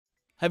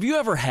Have you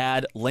ever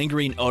had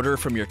lingering odor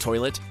from your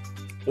toilet?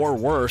 Or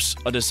worse,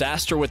 a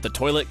disaster with the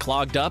toilet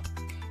clogged up?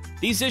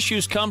 These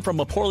issues come from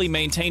a poorly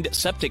maintained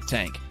septic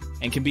tank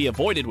and can be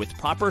avoided with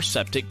proper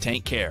septic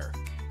tank care.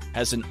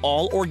 As an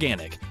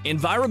all-organic,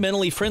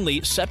 environmentally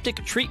friendly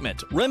septic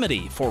treatment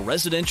remedy for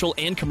residential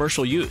and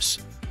commercial use,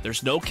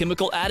 there's no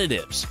chemical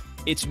additives.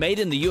 It's made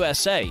in the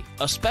USA,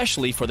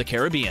 especially for the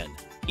Caribbean.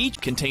 Each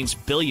contains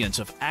billions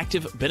of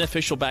active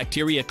beneficial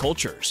bacteria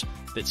cultures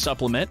that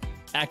supplement,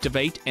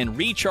 activate, and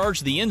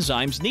recharge the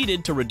enzymes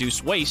needed to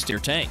reduce waste in your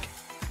tank.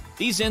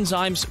 These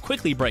enzymes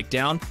quickly break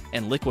down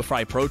and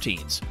liquefy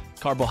proteins,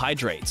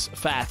 carbohydrates,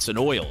 fats, and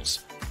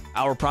oils.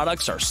 Our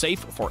products are safe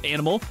for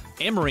animal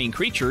and marine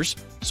creatures,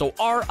 so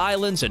our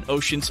islands and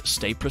oceans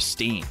stay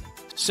pristine.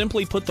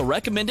 Simply put the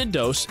recommended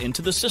dose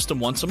into the system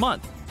once a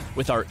month.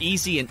 With our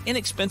easy and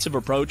inexpensive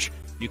approach,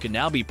 you can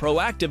now be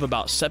proactive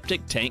about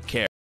septic tank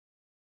care.